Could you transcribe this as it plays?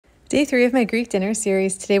Day 3 of my Greek dinner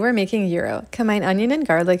series. Today we're making gyro. Combine onion and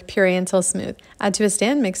garlic, puree until smooth. Add to a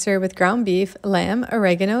stand mixer with ground beef, lamb,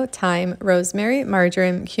 oregano, thyme, rosemary,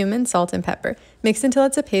 marjoram, cumin, salt, and pepper. Mix until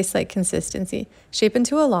it's a paste-like consistency. Shape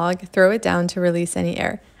into a log, throw it down to release any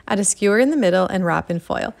air. Add a skewer in the middle and wrap in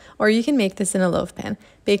foil, or you can make this in a loaf pan.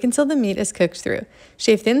 Bake until the meat is cooked through.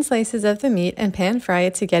 Shave thin slices of the meat and pan fry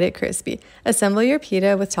it to get it crispy. Assemble your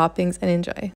pita with toppings and enjoy.